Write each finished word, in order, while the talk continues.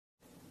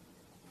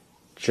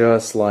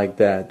Just like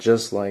that,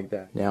 just like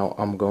that. Now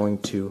I'm going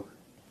to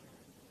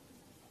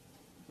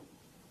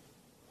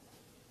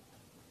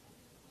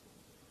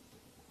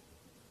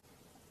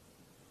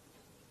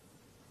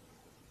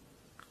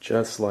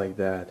just like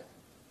that.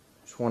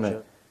 Just want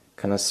to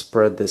kind of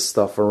spread this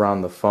stuff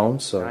around the phone,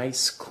 so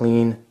nice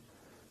clean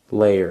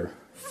layer.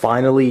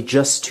 Finally,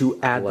 just to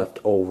add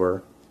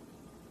leftover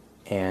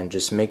and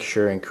just make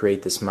sure and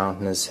create this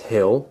mountainous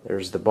hill.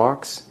 There's the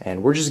box,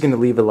 and we're just gonna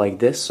leave it like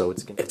this so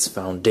it's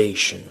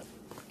foundation.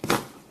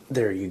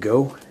 There you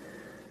go,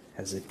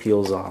 as it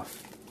peels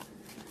off.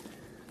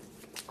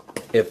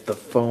 If the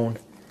phone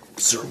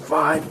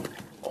survived,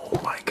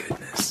 oh my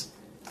goodness.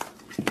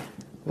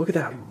 Look at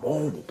that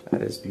mold.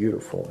 That is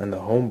beautiful. And the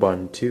home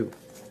button too.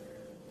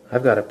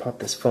 I've got to pop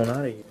this phone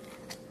out of here.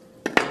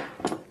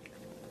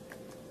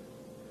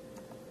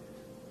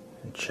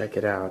 And check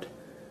it out.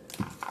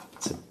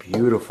 It's a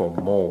beautiful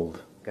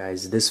mold.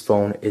 Guys, this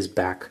phone is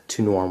back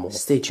to normal.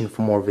 Stay tuned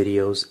for more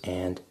videos,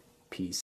 and peace.